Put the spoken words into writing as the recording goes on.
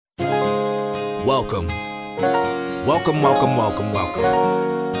Welcome. Welcome, welcome, welcome, welcome.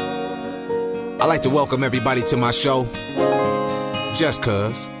 I'd like to welcome everybody to my show, just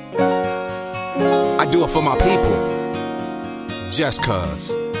cuz. I do it for my people, just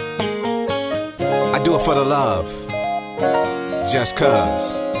cuz. I do it for the love, just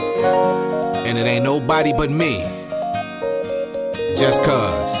cuz. And it ain't nobody but me, just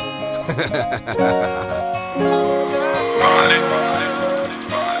cuz.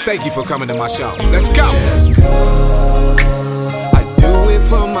 Thank you for coming to my show. Let's go. Just cuz. I do it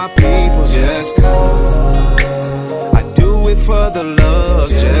for my people. Just cuz. I do it for the love.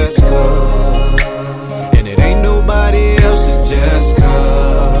 Just cuz. And it ain't nobody else's. Just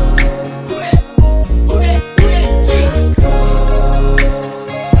cuz. Just cuz.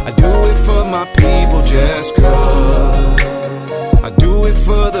 I do it for my people. Just cuz. I do it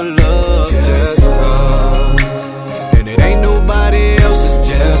for the love. Just cuz. And it ain't nobody else's.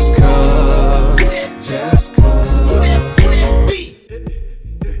 Just cuz, just cuz.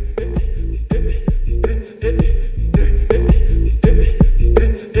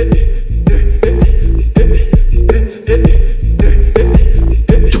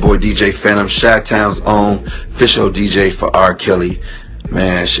 Your boy DJ Phantom, Chi-Town's own official DJ for R. Kelly.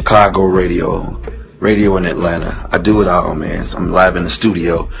 Man, Chicago radio in Atlanta. I do it all, man. So I'm live in the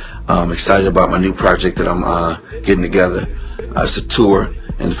studio. I'm excited about my new project that I'm getting together. It's a tour.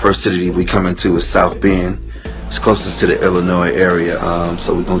 And the first city we come into is South Bend. It's closest to the Illinois area.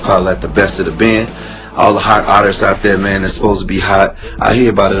 So we're going to call that the best of the Bend. All the hot artists out there, man, that's supposed to be hot. I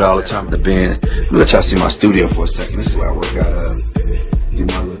hear about it all the time at the Bend. Let me let y'all see my studio for a second. This is where I work out. Do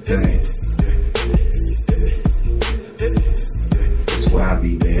my little thing. This is where I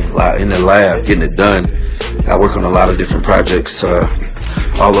be, man. In the lab, getting it done. I work on a lot of different projects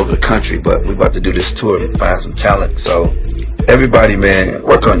all over the country. But we're about to do this tour and find some talent. So everybody, man,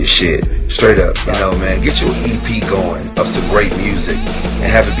 work on your shit. Straight up, you know, man. Get your EP going of some great music and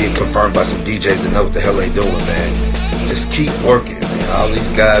have it be confirmed by some DJs that know what the hell they doing, man. Just keep working, man. All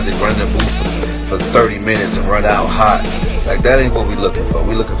these guys that run the booth for 30 minutes and run out hot. Like, that ain't what we looking for.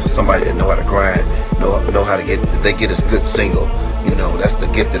 We looking for somebody that know how to grind, know how to get, they get us good single. You know, that's the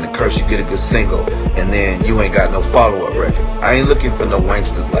gift and the curse. You get a good single, and then you ain't got no follow-up record. I ain't looking for no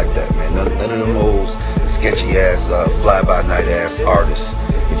wanksters like that, man. None of them old, sketchy-ass, fly-by-night ass artists.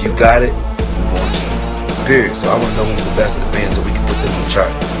 If you got it, we want you. Period. So I want to know who's the best of the band so we can put them on the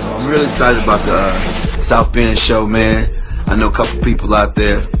chart. So I'm really excited about the South Bend show, man. I know a couple people out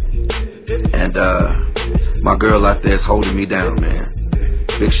there, and my girl out there is holding me down, man.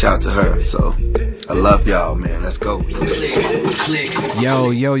 Big shout out to her. So I love y'all, man. Let's go.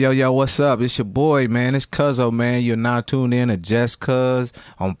 Yo, what's up? It's your boy, man. It's Cuzzo, man. You're now tuned in to Just Cuz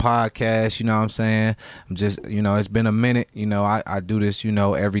on podcast. You know what I'm saying? I'm just, you know, it's been a minute. You know, I do this, you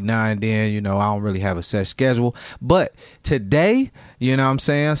know, every now and then. You know, I don't really have a set schedule. But today, you know what I'm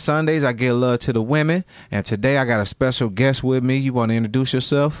saying? Sundays, I get love to the women. And today, I got a special guest with me. You want to introduce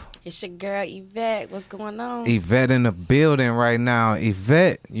yourself? It's your girl, Yvette. What's going on? Yvette in the building right now.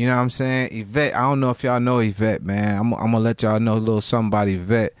 Yvette, you know what I'm saying? Yvette, I don't know if y'all know Yvette, man. I'm going to let y'all know a little something about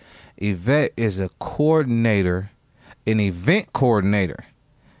Yvette. Yvette is a coordinator, an event coordinator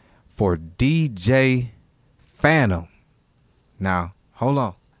for DJ Phantom. Now, hold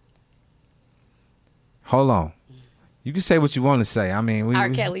on. You can say what you want to say. I mean, R.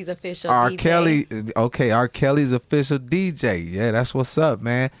 Kelly's official R. DJ. Kelly, okay, R. Kelly's official DJ. Yeah, that's what's up,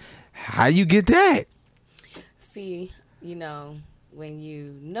 man. How you get that? See, you know, when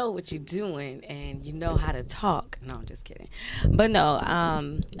you know what you're doing and you know how to talk. No, I'm just kidding. But no,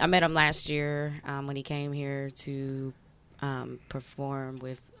 I met him last year when he came here to perform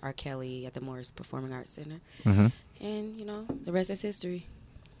with R. Kelly at the Morris Performing Arts Center. Mm-hmm. And, you know, the rest is history.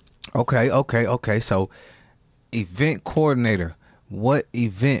 Okay. So, event coordinator. What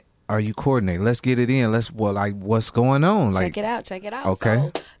event are you coordinating? Let's get it in. What's going on? Check it out.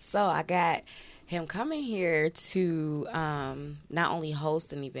 Okay. So I got him coming here to not only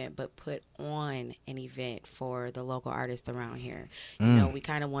host an event, but put on an event for the local artists around here. You know, we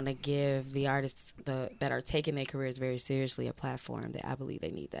kind of want to give the artists that are taking their careers very seriously a platform. That I believe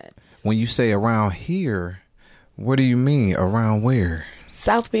they need that. When you say around here, what do you mean? Around where?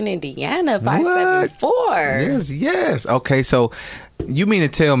 South Bend, Indiana, 574. Yes. Okay, so you mean to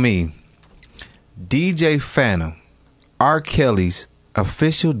tell me DJ Phantom, R. Kelly's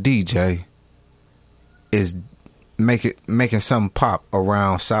official DJ, is making something pop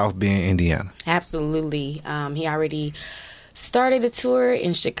around South Bend, Indiana? Absolutely. He already started a tour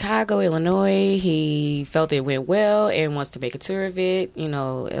in Chicago, Illinois. He felt it went well and wants to make a tour of it. You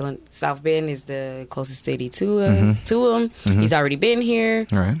know, South Bend is the closest city to us, to him. Mm-hmm. He's already been here.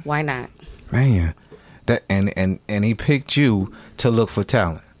 Right. Why not? Man, that and he picked you to look for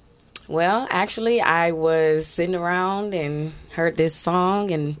talent. Well, actually, I was sitting around and heard this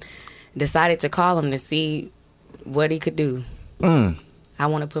song and decided to call him to see what he could do. I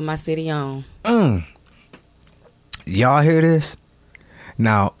want to put my city on. Y'all hear this?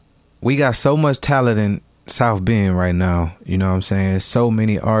 Now, we got so much talent in South Bend right now. You know what I'm saying? So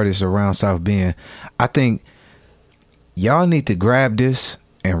many artists around South Bend. I think y'all need to grab this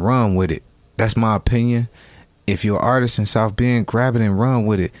and run with it. That's my opinion. If you're an artist in South Bend, grab it and run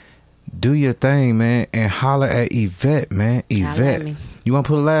with it. Do your thing, man, and holler at Yvette, man. Yvette. You want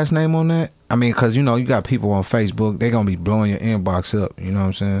to put a last name on that? I mean, because, you know, you got people on Facebook. They're going to be blowing your inbox up. You know what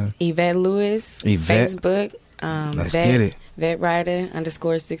I'm saying? Yvette Lewis. Yvette. Facebook. Let's get it. Vet Rider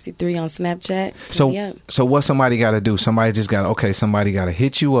 _63 on Snapchat. So what somebody got to do? Somebody got to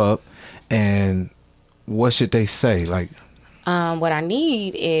hit you up, and what should they say? Like, what I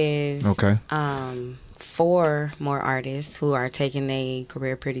need is 4 more artists who are taking their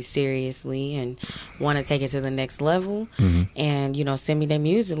career pretty seriously and want to take it to the next level. And, you know, send me their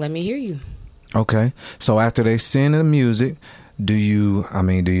music. Let me hear you. Okay. So after they send the music, do you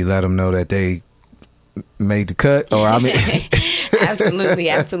let them know that they made the cut? Or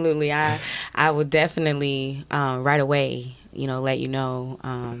Absolutely. I would definitely right away, you know, let you know.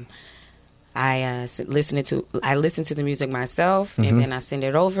 I listen to the music myself, and then I send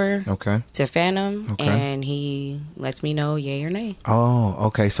it over to Phantom, and he lets me know yay or nay. Oh,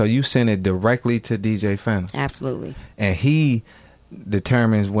 okay. So you send it directly to DJ Phantom. Absolutely. And he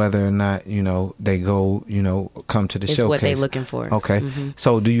determines whether or not, you know, they go, you know, come to the showcase. What they looking for. Okay.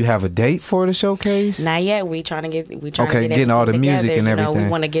 So do you have a date for the showcase? Not yet. We trying to get getting all the music together. and everything. You know, we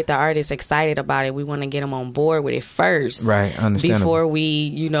want to get the artists excited about it. We want to get them on board with it first. Right. Understandable. Before we,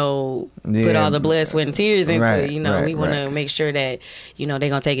 you know, put all the blood, sweat, and tears into it. You know, we want to make sure that, you know, they're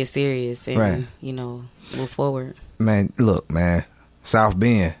going to take it serious and, you know, move forward. Man, look, man. South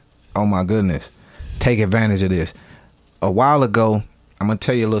Bend. Oh, my goodness. Take advantage of this. A while ago, I'm going to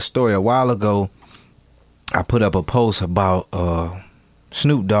tell you a little story. A while ago, I put up a post about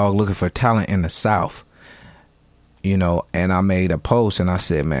Snoop Dogg looking for talent in the South. You know, and I made a post and I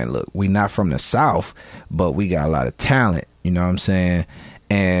said, man, look, we not from the South, but we got a lot of talent. You know what I'm saying?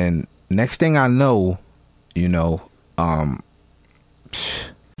 And next thing I know, you know,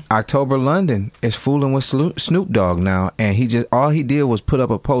 October London is fooling with Snoop Dogg now. And all he did was put up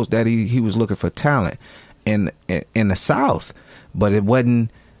a post that he was looking for talent in the South, but it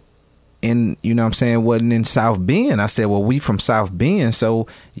wasn't in, you know what I'm saying, wasn't in South Bend. I said, well, we from South Bend, so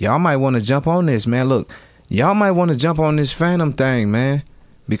y'all might want to jump on this, man. Look, y'all might want to jump on this Phantom thing, man,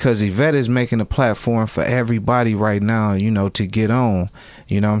 because Yvette is making a platform for everybody right now, you know, to get on.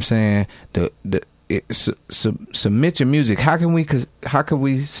 You know what I'm saying? Submit your music. How can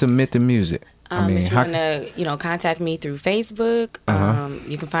we submit the music? If you want to, you know, contact me through Facebook,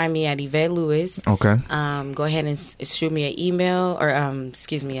 you can find me at Yvette Lewis. Okay. Go ahead and shoot me an email or, an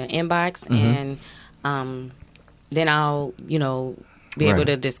inbox, and then I'll, you know, be able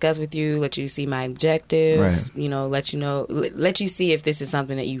to discuss with you, let you see my objectives, you know, let you see if this is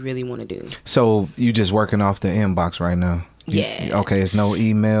something that you really want to do. So you just working off the inbox right now? Okay. It's no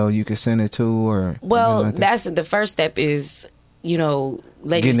email you can send it to, or? Well, that's the first step is, you know,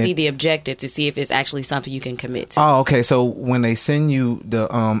 let you see the objective to see if it's actually something you can commit to. Oh, okay. So when they send you the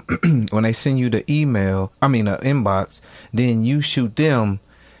email, the inbox, then you shoot them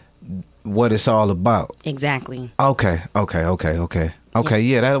what it's all about. Exactly. Okay.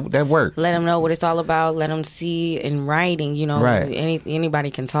 Yeah, that worked. Let them know what it's all about. Let them see in writing. You know,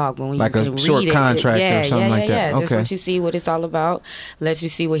 anybody can talk, but when like you a can short read contract or something like that. Yeah. Just let you see what it's all about. Let you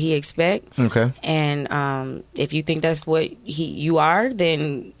see what he expect. Okay. And if you think that's what you are,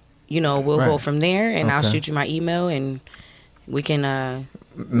 then you know we'll go from there. And I'll shoot you my email, and we can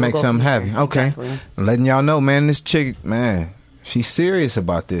make something happen. Okay. Exactly. Letting y'all know, man. This chick, man, she's serious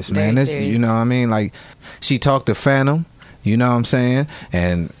about this, man. This, you know what I mean? Like, she talked to Phantom. You know what I'm saying?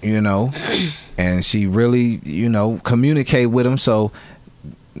 And, you know, and she really, you know, communicate with them. So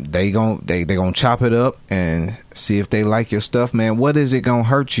they gonna chop it up and see if they like your stuff, man. What is it gonna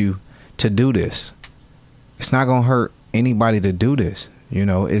hurt you to do this? It's not gonna hurt anybody to do this. You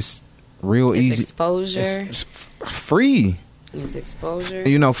know, it's real easy. Exposure. It's free. It's exposure.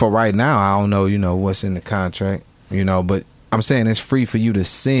 You know, for right now, I don't know, you know, what's in the contract, you know, but I'm saying it's free for you to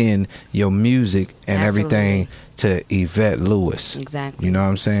send your music and everything to Yvette Lewis. Exactly. You know what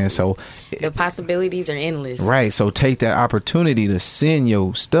I'm saying? So the possibilities are endless. Right. So take that opportunity to send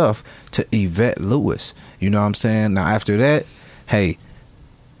your stuff to Yvette Lewis. You know what I'm saying? Now after that, hey,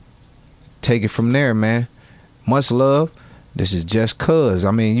 take it from there, man. Much love. This is Just Cuz.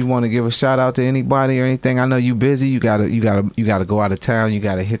 I mean, you want to give a shout out to anybody or anything? I know you busy. You gotta go out of town. You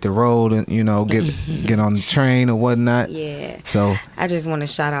gotta hit the road and get on the train or whatnot. Yeah. So I just want to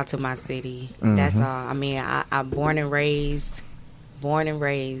shout out to my city. That's all. I mean, I'm born and raised,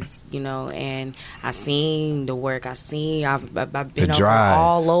 and I seen the work. I've been over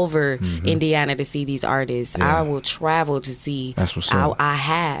all over Indiana to see these artists. Yeah. I will travel to see. That's what's up. I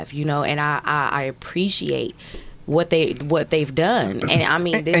have, and I appreciate what they've done. And I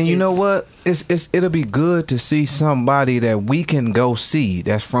mean, you know what? It'll be good to see somebody that we can go see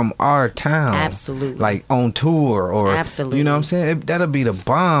that's from our town. Absolutely. Like on tour or absolutely. You know what I'm saying? That'll be the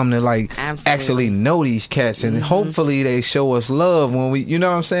bomb to like actually know these cats and hopefully they show us love when we, you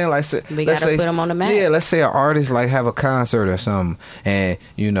know what I'm saying? Like we gotta put them on the map. Yeah, let's say an artist like have a concert or something and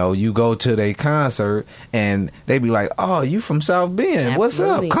you go to their concert and they be like, "Oh, you from South Bend. What's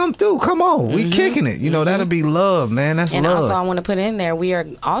up? Come through. Come on. We kicking it." That'll be love, man. That's and love. And also I want to put in there, we are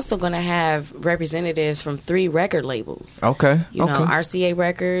also going to have representatives from 3 record labels. Okay. RCA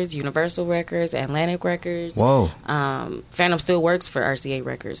Records, Universal Records, Atlantic Records. Whoa. Phantom still works for RCA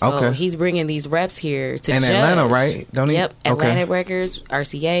Records. So he's bringing these reps here to judge. Atlanta, right? Don't he? Yep. Atlantic Records,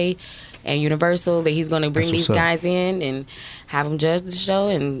 RCA, and Universal. That he's going to bring these guys in and have them judge the show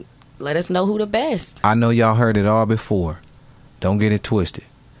and let us know who the best. I know y'all heard it all before. Don't get it twisted.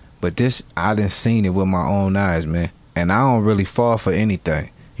 But this, I done seen it with my own eyes, man. And I don't really fall for anything.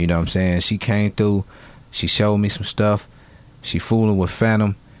 You know what I'm saying? She came through. She showed me some stuff. She fooling with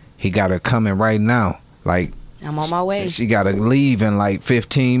Phantom. He got her coming right now. Like, I'm on my way. She got to leave in like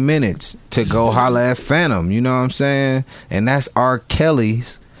 15 minutes to go holler at Phantom. You know what I'm saying? And that's R.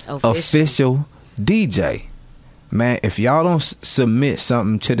 Kelly's official DJ. Man, if y'all don't submit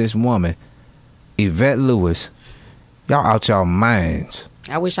something to this woman, Yvette Lewis, y'all out y'all minds.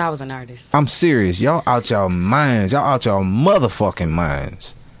 I wish I was an artist. I'm serious. Y'all out y'all minds. Y'all out y'all motherfucking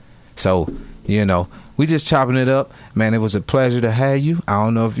minds. So, we just chopping it up. Man, it was a pleasure to have you. I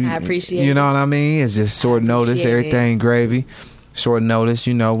don't know if I appreciate it. You know what I mean? It's just short notice. Everything gravy. Short notice.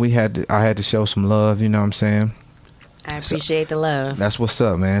 I had to show some love. You know what I'm saying? I appreciate the love. That's what's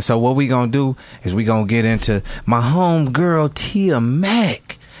up, man. So what we gonna do is we gonna get into my home girl, Tia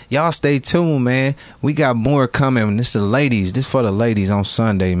Mack. Y'all stay tuned, man. We got more coming. This is the ladies. This for the ladies on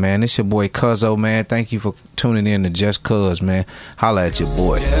Sunday, man. This your boy Cuzzo, man. Thank you for tuning in to Just Cuz, man. Holla at your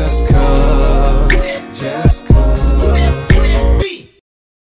boy. Just Cuz.